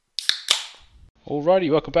Alrighty,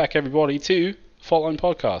 welcome back everybody to Faultline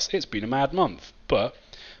Podcast. It's been a mad month, but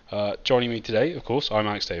joining me today, of course, I'm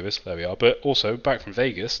Alex Davis, there we are, but also back from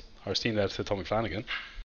Vegas, our esteemed editor Tommy Flanagan.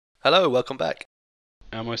 Hello, welcome back.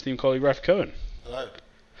 And my esteemed colleague Raf Cohen. Hello.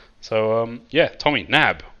 So, Tommy,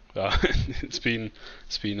 NAB. It's been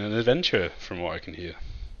an adventure from what I can hear.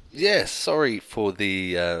 Yes, sorry for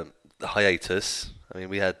the hiatus. I mean,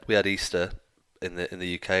 we had Easter in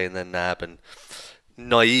the UK and then NAB, and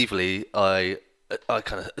naively I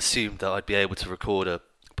kind of assumed that I'd be able to record a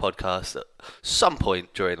podcast at some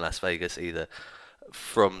point during Las Vegas, either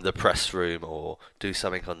from the press room or do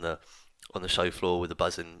something on the show floor with a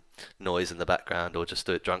buzzing noise in the background, or just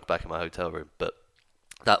do it drunk back in my hotel room. But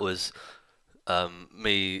that was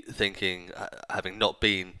me thinking, having not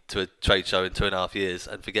been to a trade show in 2.5 years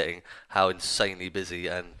and forgetting how insanely busy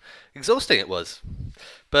and exhausting it was.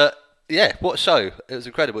 But yeah, what a show. It was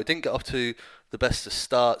incredible. It didn't get off to the best of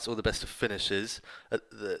starts or the best of finishes.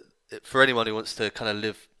 For anyone who wants to kind of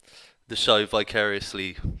live the show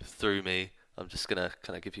vicariously through me, I'm just going to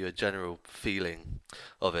kind of give you a general feeling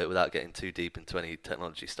of it without getting too deep into any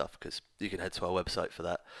technology stuff, because you can head to our website for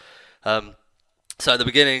that. So at the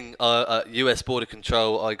beginning, US border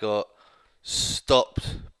control, I got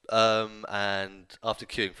stopped, and after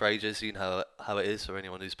queuing for ages, you know how it is for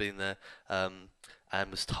anyone who's been there, and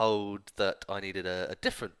was told that I needed a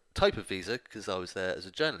different type of visa because I was there as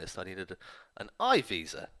a journalist. I needed an I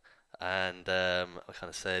visa, and I kind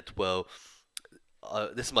of said, well,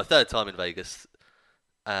 this is my third time in Vegas,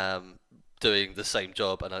 doing the same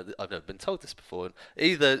job, and I've never been told this before. And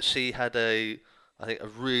either she had I think a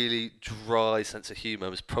really dry sense of humour,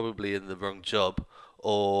 was probably in the wrong job,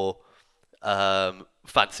 or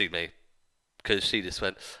fancied me, because she just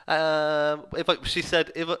went, she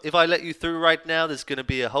said, if I let you through right now, there's going to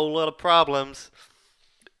be a whole lot of problems.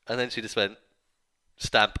 And then she just went,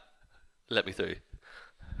 stamp, let me through.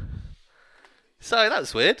 So that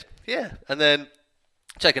was weird, yeah. And then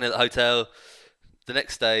checking in at the hotel, the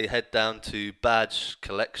next day head down to badge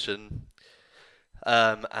collection,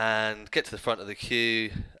 and get to the front of the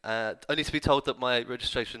queue, only to be told that my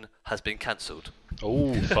registration has been cancelled.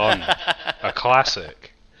 Oh, fun. A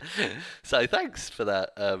classic. So thanks for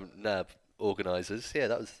that, NAB organisers. Yeah,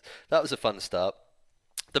 that was a fun start.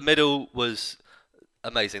 The middle was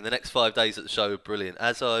amazing. The next 5 days at the show were brilliant.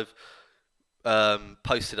 As I've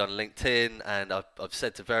posted on LinkedIn, and I've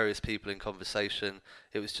said to various people in conversation,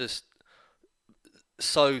 it was just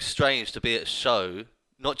so strange to be at a show.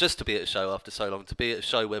 Not just to be at a show after so long, to be at a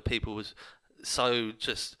show where people was so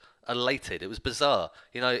just elated. It was bizarre.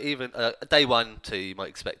 You know, even day 1, 2, you might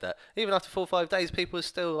expect that. Even after 4 or 5 days, people were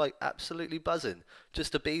still like absolutely buzzing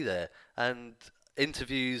just to be there. And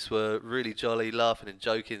interviews were really jolly, laughing and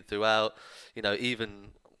joking throughout. You know, even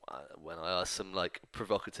when I asked some like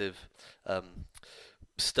provocative,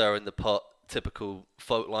 stir in the pot, typical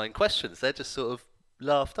fault line questions, they just sort of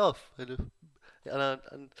laughed off. And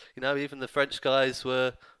you know, even the French guys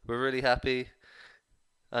were really happy,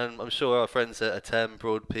 and I'm sure our friends at Atem,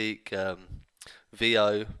 Broad Peak,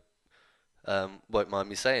 VO, won't mind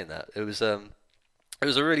me saying that. It was a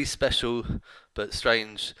really special but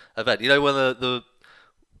strange event. You know, one of the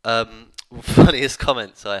funniest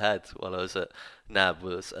comments I had while I was at NAB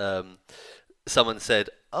was someone said,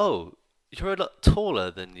 "Oh, you're a lot taller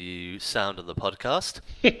than you sound on the podcast."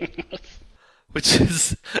 Which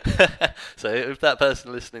is so. If that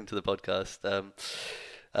person listening to the podcast,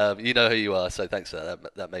 you know who you are. So thanks for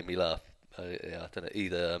that. That made me laugh. Yeah, I don't know.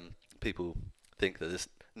 Either people think that this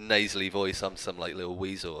nasally voice, I'm some like little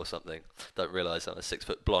weasel or something. Don't realise I'm a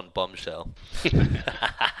 6-foot blonde bombshell.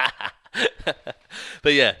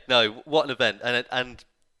 But yeah, no. What an event! And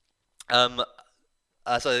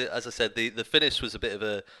as I said, the finish was a bit of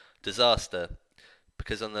a disaster.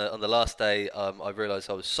 Because on the last day, I realised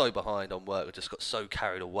I was so behind on work. I just got so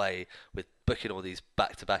carried away with booking all these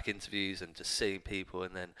back-to-back interviews and just seeing people,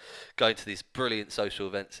 and then going to these brilliant social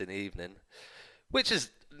events in the evening, which is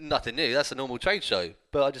nothing new. That's a normal trade show,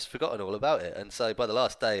 but I just forgotten all about it. And so by the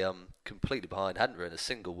last day, I'm completely behind. Hadn't written a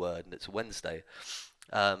single word, and it's Wednesday.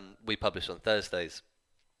 We publish on Thursdays.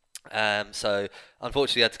 So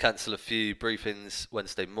unfortunately I had to cancel a few briefings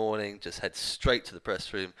Wednesday morning, just head straight to the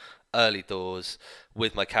press room, early doors,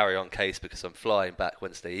 with my carry-on case because I'm flying back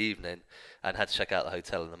Wednesday evening, and had to check out the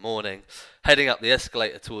hotel in the morning, heading up the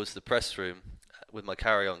escalator towards the press room with my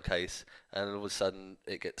carry-on case, and all of a sudden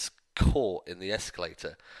it gets caught in the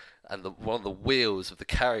escalator, and one of the wheels of the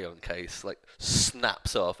carry-on case like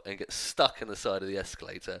snaps off and gets stuck in the side of the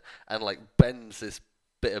escalator and like bends this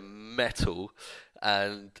bit of metal,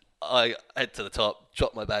 and I head to the top,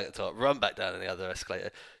 drop my bag at the top, run back down in the other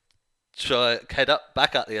escalator, head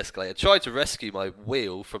back up the escalator, try to rescue my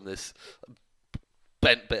wheel from this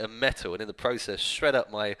bent bit of metal, and in the process shred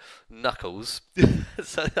up my knuckles.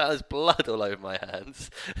 So that was blood all over my hands.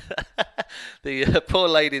 The poor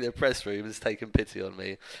lady in the press room has taken pity on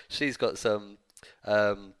me. She's got some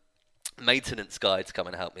maintenance guy to come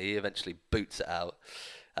and help me. He eventually boots it out,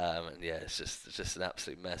 and yeah, it's just an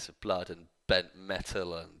absolute mess of blood and bent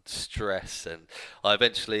metal and stress. And I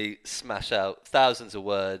eventually smash out thousands of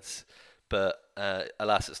words, but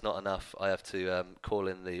alas, it's not enough. I have to call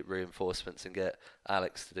in the reinforcements and get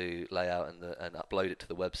Alex to do layout and upload it to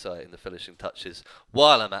the website in the finishing touches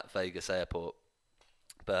while I'm at Vegas Airport.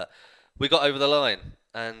 But we got over the line,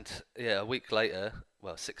 and yeah, a week later,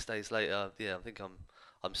 well, 6 days later, yeah, I think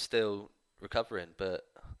I'm still recovering, but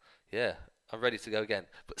yeah, I'm ready to go again.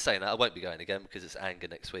 But saying that, I won't be going again because it's Anger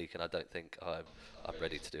next week, and I don't think I'm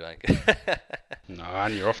ready to do Anger. No,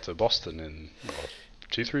 and you're off to Boston in what,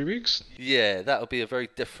 2-3 weeks? Yeah, that'll be a very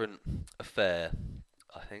different affair.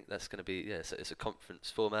 I think that's going to be, yeah, so it's a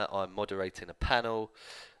conference format. I'm moderating a panel.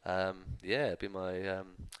 Yeah, it'll be my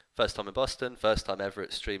first time in Boston, first time ever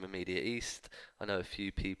at Streamer Media East. I know a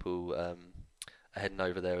few people are heading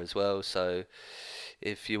over there as well. So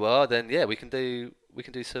if you are, then yeah, we can do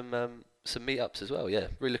some meetups as well. Yeah,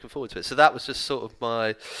 really looking forward to it. So that was just sort of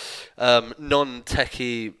my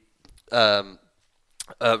non-techie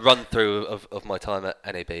run through of my time at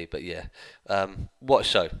NAB. But yeah, what a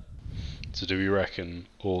show. So do we reckon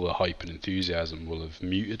all the hype and enthusiasm will have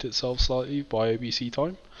muted itself slightly by ABC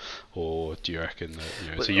time? Or do you reckon that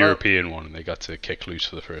it's a European one and they got to kick loose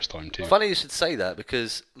for the first time too? Funny you should say that,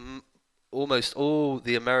 because almost all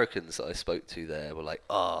the Americans that I spoke to there were like,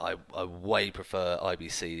 I way prefer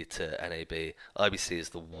IBC to NAB. IBC is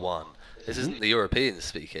the one. This isn't the Europeans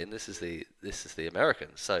speaking, this is the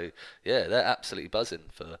Americans. So yeah, they're absolutely buzzing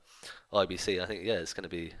for IBC. I think yeah, it's going to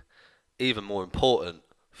be even more important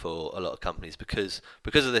for a lot of companies because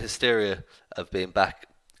of the hysteria of being back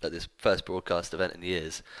at this first broadcast event in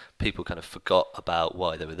years. People kind of forgot about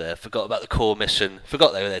why they were there, forgot about the core mission,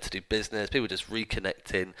 forgot they were there to do business. People just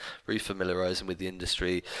reconnecting, refamiliarizing with the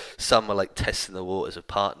industry. Some were like testing the waters of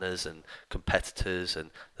partners and competitors, and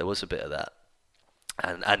there was a bit of that,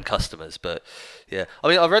 and customers. But yeah, I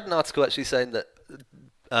mean, I read an article actually saying that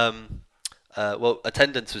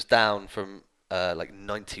attendance was down from like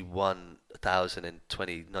 91,000 in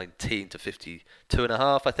 2019 to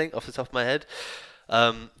 52.5, I think, off the top of my head,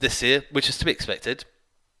 this year, which is to be expected.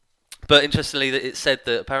 But interestingly, that it said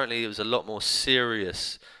that apparently it was a lot more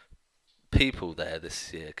serious people there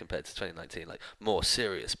this year compared to 2019, like more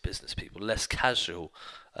serious business people, less casual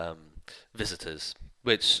visitors,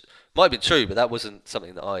 which might be true, but that wasn't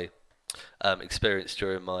something that I experienced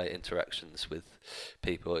during my interactions with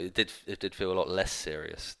people. It did feel a lot less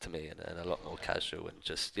serious to me and a lot more casual and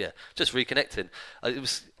just reconnecting. It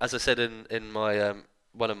was, as I said in my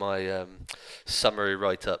one of my summary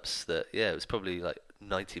write-ups, that yeah, it was probably like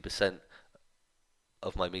 90%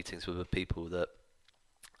 of my meetings were with people that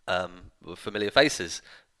were familiar faces,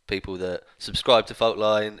 people that subscribe to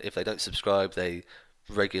Faultline. If they don't subscribe, they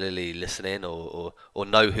regularly listen in or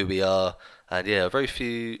know who we are. And yeah, very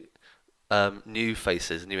few new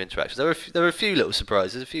faces, new interactions. There were a few little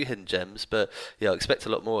surprises, a few hidden gems, but yeah, I expect a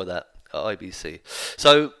lot more of that at IBC.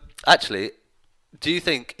 So actually, do you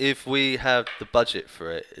think if we have the budget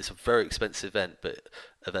for it, it's a very expensive event,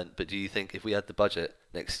 but do you think if we had the budget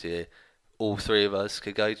next year, all three of us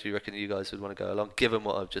could go? Do you reckon you guys would want to go along, given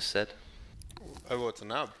what I've just said? Oh, it's a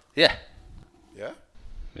NAB? Yeah. Yeah?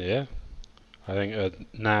 Yeah. I think a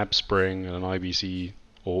NAB spring and an IBC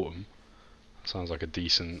autumn sounds like a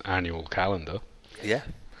decent annual calendar. Yeah.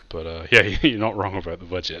 But yeah, you're not wrong about the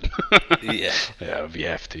budget. Yeah. Yeah, it would be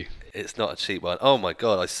hefty. It's not a cheap one. Oh my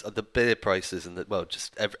god, the beer prices and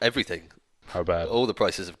just everything. How bad? All the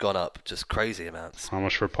prices have gone up, just crazy amounts. How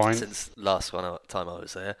much for a pint? Since last time I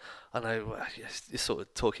was there. I know, you're sort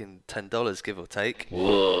of talking $10, give or take.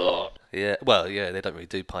 Whoa. Yeah, well, yeah, they don't really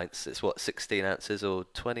do pints. It's what, 16 ounces or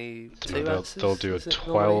 22 ounces? They'll do a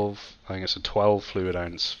 12, I think it's a 12 fluid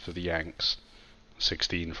ounce for the Yanks,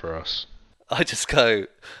 16 for us. I just go,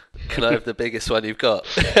 can I have the biggest one you've got?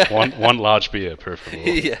 one large beer per favor.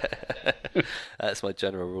 Yeah, that's my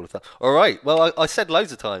general rule of thumb. All right, well, I said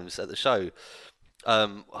loads of times at the show,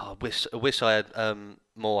 I wish I had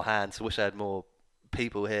more hands. I wish I had more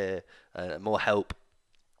people here, more help,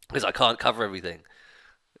 because I can't cover everything.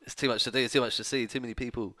 It's too much to do. It's too much to see. Too many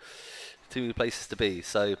people. Too many places to be.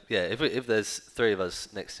 So yeah, if there's three of us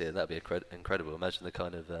next year, that'd be incredible. Imagine the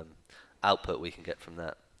kind of output we can get from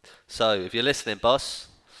that. So if you're listening, boss,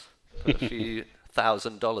 put a few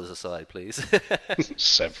 $1,000 aside, please.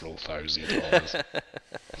 Several $1,000.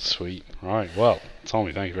 Sweet. Right. Well,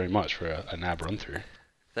 Tommy, thank you very much for a NAB run through.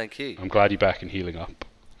 Thank you. I'm glad you're back and healing up.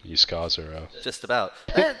 Your scars are. Just about.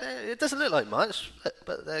 It doesn't look like much,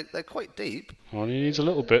 but they're quite deep. Well, he needs a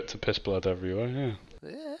little bit to piss blood everywhere.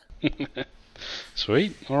 Yeah.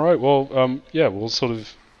 Sweet. All right. Well, yeah, we'll sort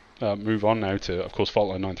of move on now to, of course, Fault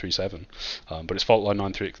Line 937. But it's Fault Line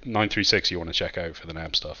 936 you want to check out for the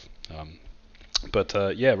NAB stuff. But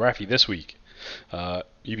yeah, Rafi, this week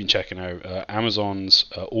you've been checking out Amazon's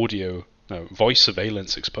voice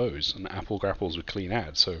surveillance exposed, and Apple grapples with clean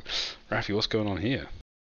ads. So, Rafi, what's going on here?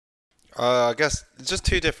 I guess just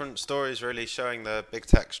two different stories really showing the big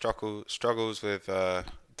tech struggles with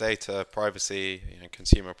data privacy,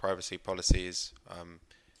 consumer privacy policies.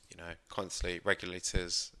 Constantly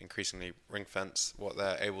regulators increasingly ring fence what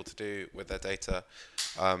they're able to do with their data.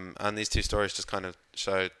 And these two stories just kind of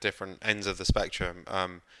show different ends of the spectrum.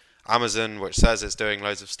 Amazon, which says it's doing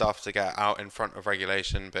loads of stuff to get out in front of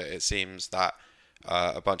regulation, but it seems that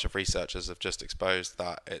a bunch of researchers have just exposed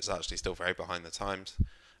that it's actually still very behind the times.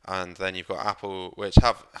 And then you've got Apple, which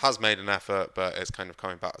has made an effort, but it's kind of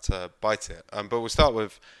coming back to bite it. But we'll start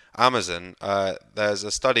with Amazon. There's a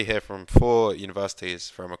study here from 4 universities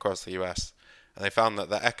from across the US, and they found that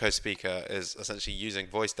the Echo speaker is essentially using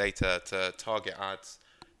voice data to target ads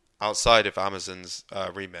outside of Amazon's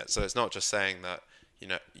remit. So it's not just saying that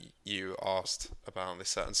you asked about this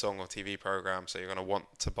certain song or TV program, so you're going to want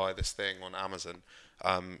to buy this thing on Amazon.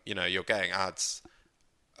 You're getting ads.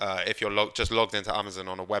 If you're just logged into Amazon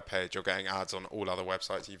on a web page, you're getting ads on all other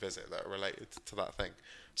websites you visit that are related to that thing.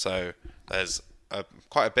 So there's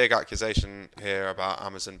quite a big accusation here about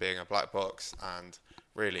Amazon being a black box and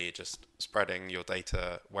really just spreading your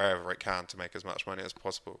data wherever it can to make as much money as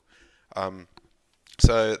possible.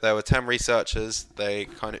 So there were 10 researchers. They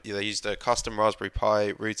used a custom Raspberry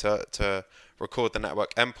Pi router to record the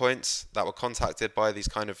network endpoints that were contacted by these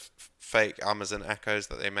kind of fake Amazon Echoes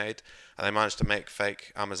that they made, and they managed to make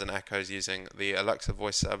fake Amazon Echoes using the Alexa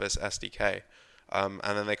Voice Service SDK. And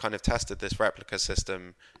then they kind of tested this replica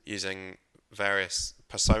system using various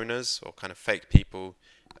personas or kind of fake people.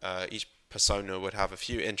 Each persona would have a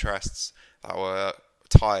few interests that were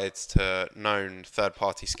tied to known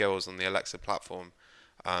third-party skills on the Alexa platform.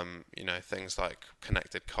 Things like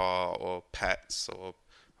connected car or pets or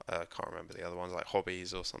I can't remember the other ones, like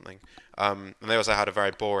hobbies or something. And they also had a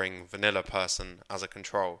very boring vanilla person as a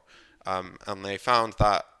control. And they found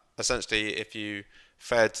that essentially if you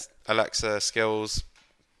fed Alexa skills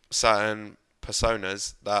certain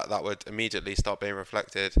personas, that would immediately start being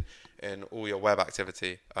reflected in all your web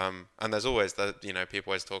activity. And there's always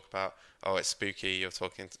people always talk about, oh, it's spooky.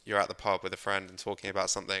 You're at the pub with a friend and talking about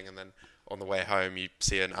something, and then on the way home you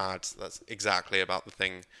see an ad that's exactly about the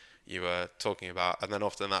thing you were talking about, and then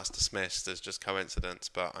often that's dismissed as just coincidence.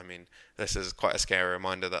 But I mean, this is quite a scary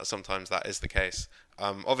reminder that sometimes that is the case.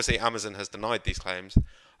 Obviously, Amazon has denied these claims,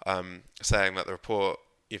 saying that the report,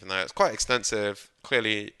 even though it's quite extensive,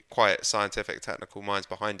 clearly quite scientific, technical minds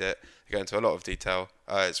behind it, they go into a lot of detail.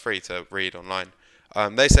 It's free to read online.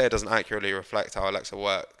 They say it doesn't accurately reflect how Alexa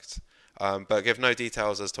works, but give no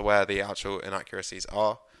details as to where the actual inaccuracies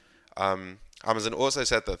are. Amazon also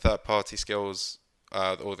said that third-party skills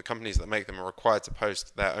or the companies that make them are required to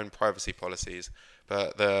post their own privacy policies,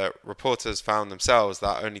 but the reporters found themselves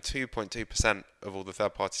that only 2.2% of all the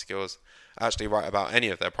third-party skills actually write about any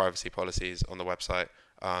of their privacy policies on the website,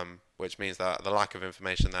 which means that the lack of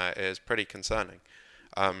information there is pretty concerning.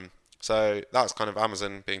 So that's kind of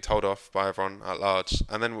Amazon being told off by everyone at large.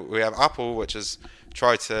 And then we have Apple, which has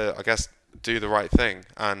tried to, I guess, do the right thing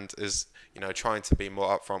and is trying to be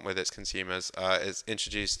more upfront with its consumers. It's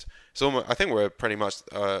introduced. I think we're pretty much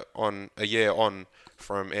on a year on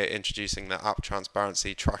from it introducing the app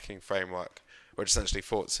transparency tracking framework, which essentially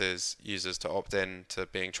forces users to opt in to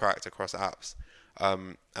being tracked across apps.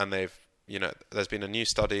 And there's been a new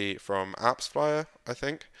study from AppsFlyer, I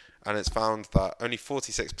think, and it's found that only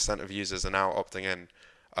 46% of users are now opting in.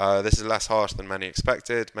 This is less harsh than many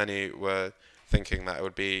expected. Many were thinking that it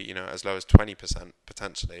would be as low as 20%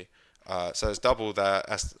 potentially. So it's double the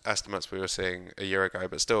estimates we were seeing a year ago,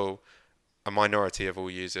 but still a minority of all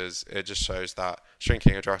users. It just shows that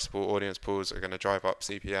shrinking addressable audience pools are going to drive up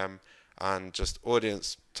CPM, and just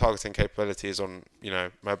audience targeting capabilities on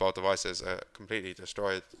mobile devices are completely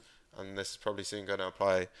destroyed. And this is probably soon going to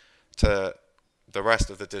apply to the rest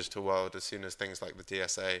of the digital world as soon as things like the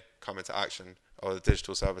DSA come into action, or the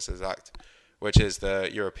Digital Services Act, which is the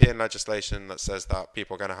European legislation that says that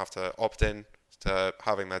people are going to have to opt in to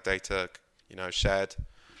having their data, shared,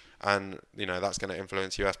 and that's going to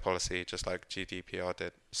influence US policy just like GDPR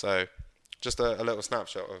did. So, just a little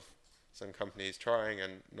snapshot of some companies trying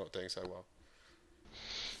and not doing so well.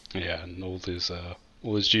 Yeah, and all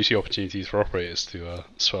those juicy opportunities for operators to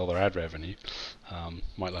swell their ad revenue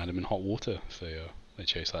might land them in hot water if they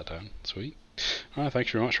chase that down. Sweet. All right,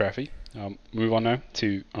 thanks very much, Rafi. Move on now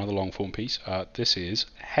to another long form piece. This is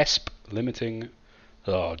HESP limiting.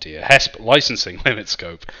 Oh dear, HESP licensing limit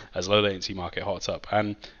scope as low latency market hots up.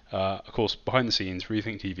 And of course, behind the scenes,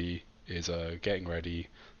 Rethink TV is getting ready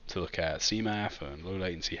to look at CMAF and low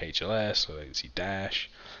latency HLS, low latency dash,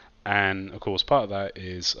 and of course, part of that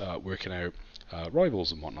is working out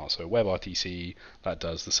rivals and whatnot. So WebRTC, that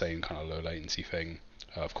does the same kind of low latency thing,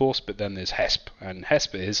 of course, but then there's HESP, and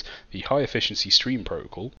HESP is the high efficiency stream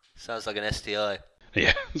protocol. Sounds like an STI.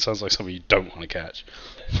 Yeah, it sounds like something you don't want to catch.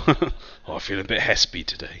 Oh, I feel a bit HESPy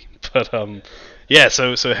today. But yeah,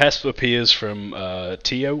 so HESP appears from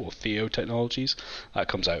TEO or Theo Technologies. That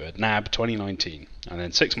comes out at NAB 2019, and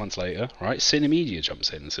then 6 months later, right, Cinemedia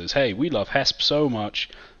jumps in and says, "Hey, we love HESP so much,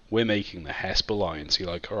 we're making the HESP Alliance." You're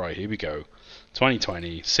like, all right, here we go.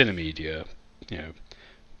 2020, Cinemedia,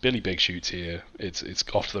 Billy Big Shoots here. It's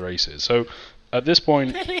off to the races. So at this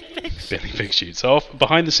point, Billy Big Shoots off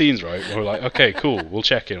behind the scenes, right? We're like, okay, cool. We'll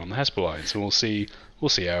check in on the HESP Alliance and we'll see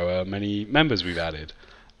how many members we've added.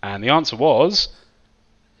 And the answer was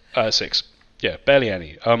 6. Yeah, barely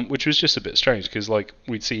any. Which was just a bit strange because like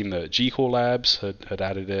we'd seen that G-Core Labs had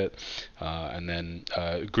added it, and then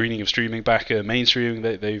Greening of Streaming backer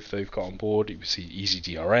mainstreaming they've got on board. You see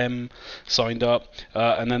EasyDRM signed up,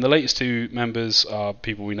 and then the latest 2 members are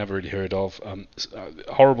people we never really heard of.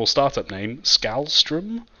 Horrible startup name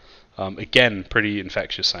Scalstrom. Again, pretty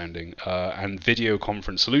infectious sounding, and Video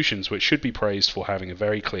Conference Solutions, which should be praised for having a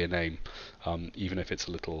very clear name, even if it's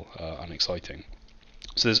a little unexciting.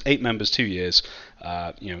 So there's 8 members, 2 years,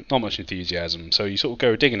 not much enthusiasm. So you sort of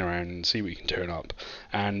go digging around and see what you can turn up.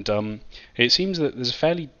 And it seems that there's a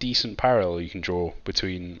fairly decent parallel you can draw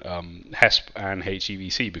between HESP and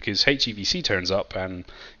HEVC, because HEVC turns up and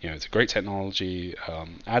it's a great technology,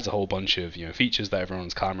 adds a whole bunch of features that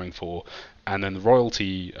everyone's clamoring for, and then the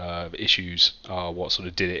royalty issues are what sort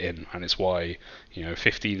of did it in, and it's why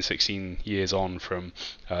 15, 16 years on from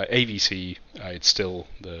AVC, it's still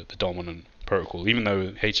the dominant protocol, even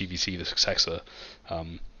though HEVC, the successor,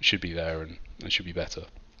 should be there and it should be better.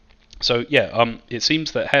 So yeah, it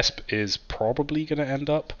seems that HESP is probably going to end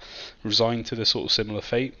up resigned to this sort of similar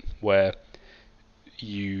fate, where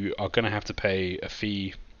you are going to have to pay a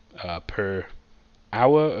fee per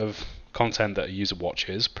hour of content that a user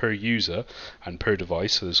watches, per user and per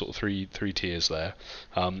device. So there's sort of three tiers there.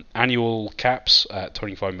 Annual caps at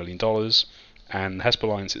 $25 million. And HESP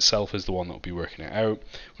Alliance itself is the one that will be working it out.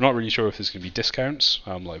 We're not really sure if there's going to be discounts,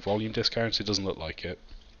 like volume discounts. It doesn't look like it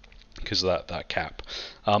because of that cap.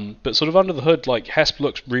 But sort of under the hood, like HESP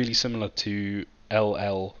looks really similar to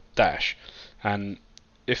LL Dash, and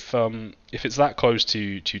if it's that close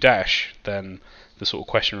to Dash, then the sort of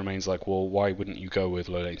question remains like, well, why wouldn't you go with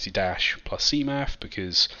low latency Dash plus CMAF?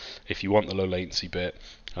 Because if you want the low latency bit,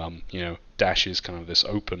 Dash is kind of this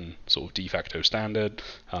open sort of de facto standard.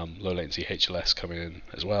 Low latency HLS coming in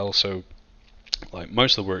as well. So like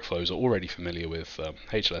most of the workflows are already familiar with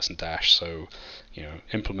HLS and Dash, so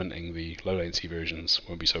implementing the low latency versions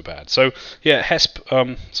won't be so bad. So yeah,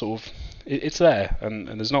 HESP sort of it's there, and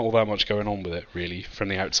there's not all that much going on with it really from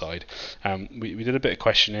the outside. We did a bit of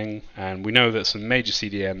questioning, and we know that some major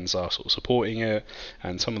CDNs are sort of supporting it,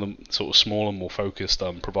 and some of the sort of smaller, more focused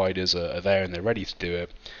providers are there and they're ready to do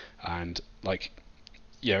it, and like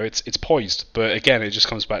it's poised. But again, it just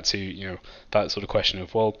comes back to that sort of question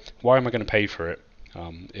of, well, why am I going to pay for it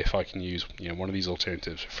if I can use one of these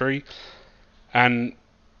alternatives for free? And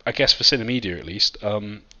I guess for Cinemedia at least,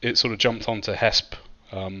 it sort of jumped onto HESP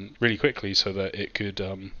really quickly so that it could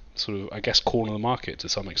sort of, I guess, corner the market to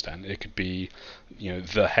some extent. It could be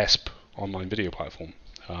the HESP online video platform.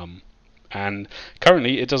 And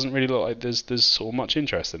currently, it doesn't really look like there's sort of much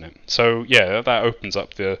interest in it. So yeah, that opens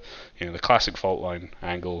up the the classic fault line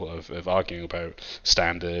angle of arguing about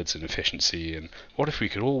standards and efficiency, and what if we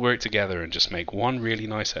could all work together and just make one really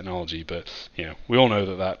nice technology? But we all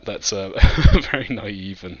know that's a very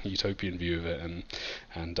naive and utopian view of it,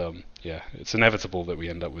 and it's inevitable that we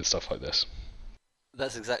end up with stuff like this.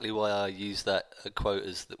 That's exactly why I used that quote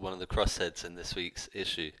as one of the crossheads in this week's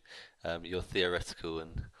issue. You're theoretical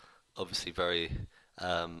and obviously very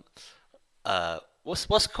what's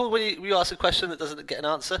it called when you ask a question that doesn't get an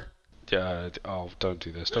answer? Yeah. Oh, don't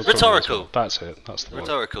do this. Don't rhetorical. That's it. That's the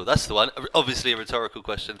rhetorical. That's the one. Obviously, a rhetorical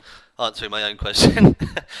question. Answering my own question.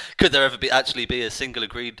 Could there ever actually be a single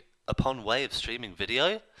agreed upon way of streaming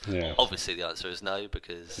video? Yeah. Obviously, the answer is no,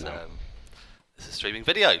 because this is streaming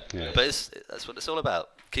video. Yeah. But that's what it's all about.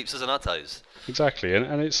 keeps us on our toes. Exactly,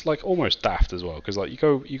 and it's like almost daft as well, because like you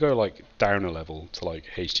go like down a level to like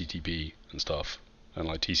HTTP and stuff, and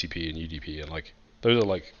like TCP and UDP, and like those are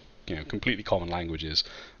like completely common languages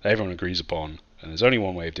that everyone agrees upon, and there's only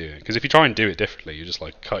one way of doing it. Because if you try and do it differently, you're just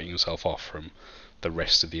like cutting yourself off from the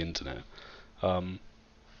rest of the internet.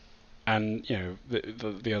 And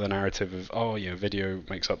the other narrative of video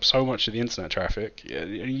makes up so much of the internet traffic,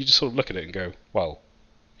 you just sort of look at it and go, well,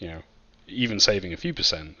 even saving a few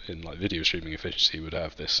percent in like video streaming efficiency would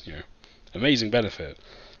have this amazing benefit.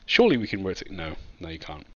 Surely we can work it. No, you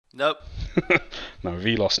can't. Nope. No,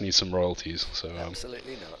 VLOS needs some royalties. So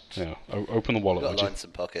absolutely not. Yeah, open the wallet. Got to line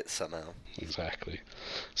some pockets somehow. Exactly.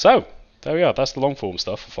 So there we are. That's the long form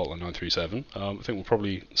stuff for Faultline 937. I think we'll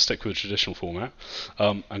probably stick with the traditional format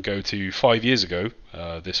and go to 5 years ago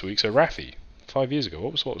this week. So Rafi, 5 years ago,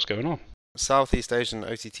 what was going on? Southeast Asian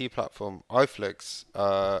OTT platform iFlix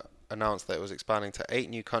announced that it was expanding to 8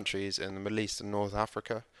 new countries in the Middle East and North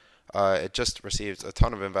Africa. It just received a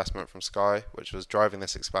ton of investment from Sky, which was driving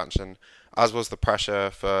this expansion, as was the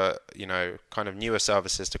pressure for kind of newer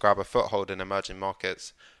services to grab a foothold in emerging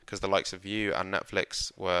markets, because the likes of View and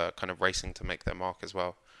Netflix were kind of racing to make their mark as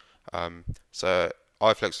well. So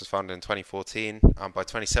iFlix was founded in 2014, and by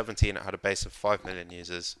 2017 it had a base of 5 million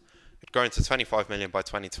users. It'd grown to 25 million by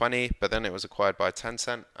 2020, but then it was acquired by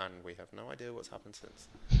Tencent, and we have no idea what's happened since.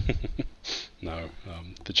 No,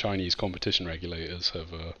 the Chinese competition regulators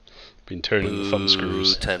have been turning the thumb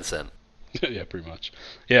screws. Tencent. Yeah, pretty much.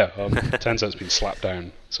 Yeah, Tencent's been slapped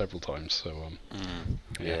down several times. So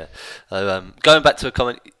yeah. Going back to a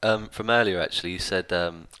comment from earlier, actually, you said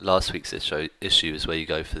last week's issue is where you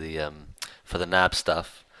go for the NAB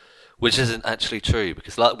stuff, which isn't actually true,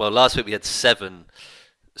 because last week we had 7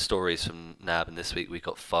 stories from NAB, and this week we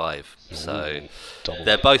got 5. So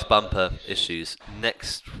they're both bumper issues.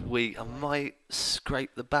 Next week I might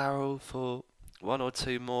scrape the barrel for 1 or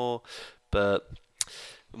 2 more, but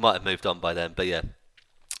we might have moved on by then. But yeah,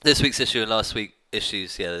 this week's issue and last week's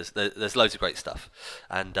issues, yeah, there's loads of great stuff.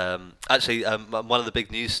 And actually, one of the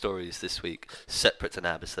big news stories this week, separate to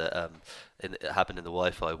NAB, is that it happened in the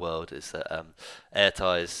Wi-Fi world, is that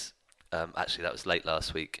AirTies, actually that was late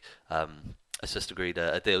last week, has just agreed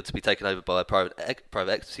a deal to be taken over by a private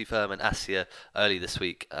equity firm, and ASIA early this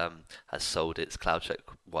week has sold its CloudCheck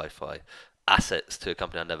Wi-Fi assets to a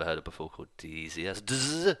company I've never heard of before called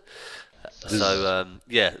DZS. So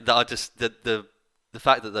the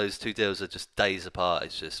fact that those 2 deals are just days apart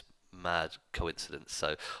is just mad coincidence.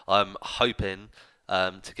 So I'm hoping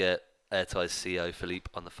to get AirTies CEO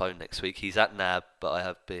Philippe on the phone next week. He's at NAB, but I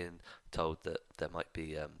have been told that there might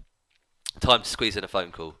be time to squeeze in a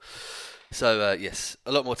phone call. So, yes,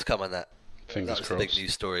 a lot more to come on that. Fingers crossed. The big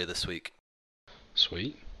news story of this week.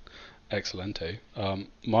 Sweet. Excellente.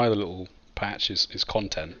 My other little patch is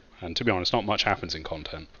content. And to be honest, not much happens in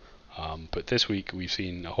content. But this week we've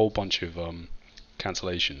seen a whole bunch of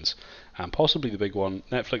cancellations. And possibly the big one,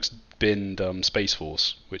 Netflix binned Space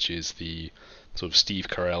Force, which is the sort of Steve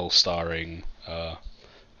Carell starring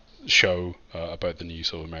show about the new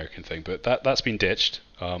sort of American thing. But that's been ditched.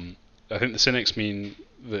 I think the cynics mean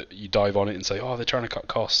that you dive on it and say, oh, they're trying to cut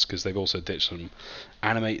costs, because they've also ditched some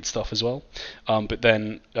animated stuff as well. But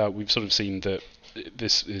then we've sort of seen that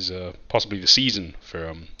this is possibly the season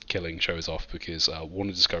for killing shows off, because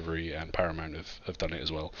Warner Discovery and Paramount have done it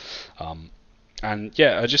as well. And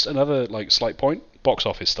yeah, just another like slight point, box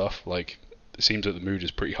office stuff, like it seems that the mood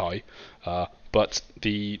is pretty high. But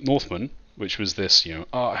the Northman, which was this,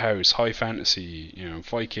 art house, high fantasy,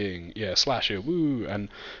 Viking, slasher, woo, and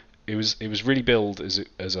it was really billed as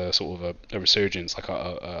a sort of a resurgence, like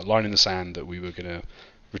a line in the sand that we were going to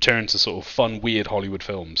return to sort of fun, weird Hollywood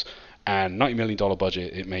films. And $90 million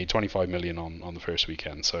budget, it made $25 million on the first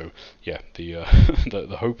weekend. So yeah,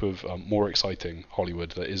 the hope of more exciting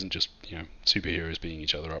Hollywood that isn't just superheroes beating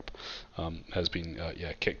each other up has been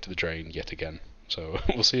kicked to the drain yet again. So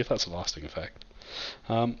we'll see if that's a lasting effect.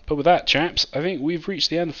 But with that, chaps, I think we've reached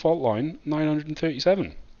the end of Fault Line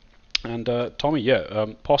 937. And Tommy,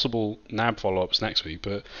 possible NAB follow-ups next week,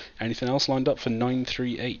 but anything else lined up for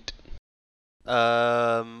 938?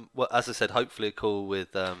 Well, as I said, hopefully a call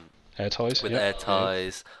with AirTies.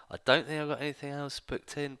 AirTies. I don't think I've got anything else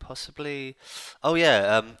booked in. Possibly. Oh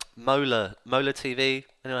yeah, Mola TV.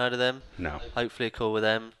 Anyone heard of them? No. Hopefully a call with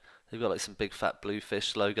them. They've got like some big fat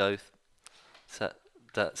bluefish logo. Does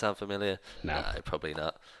that sound familiar? No, probably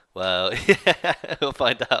not. Well, yeah, we'll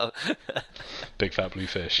find out. Big fat blue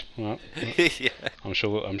fish. Well, yeah. I'm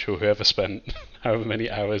sure whoever spent however many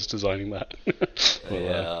hours designing that.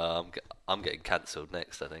 I'm getting cancelled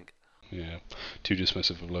next, I think. Yeah, too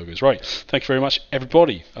dismissive of logos. Right, thank you very much,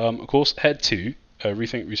 everybody. Of course, head to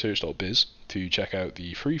rethinkresearch.biz to check out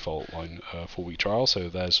the free fault line 4-week trial. So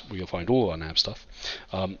there's where you'll find all our NAB stuff.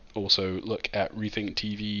 Also look at Rethink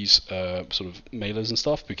TV's sort of mailers and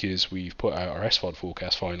stuff, because we've put out our SVOD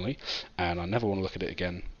forecast finally, and I never want to look at it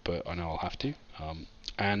again, but I know I'll have to.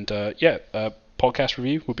 Podcast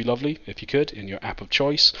review would be lovely if you could in your app of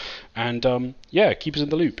choice, and keep us in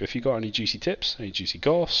the loop. If you got any juicy tips, any juicy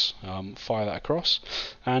goss, fire that across,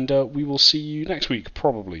 and we will see you next week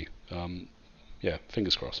probably.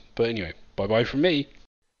 Fingers crossed. But anyway, bye bye from me.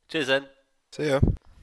 Cheers then. See ya.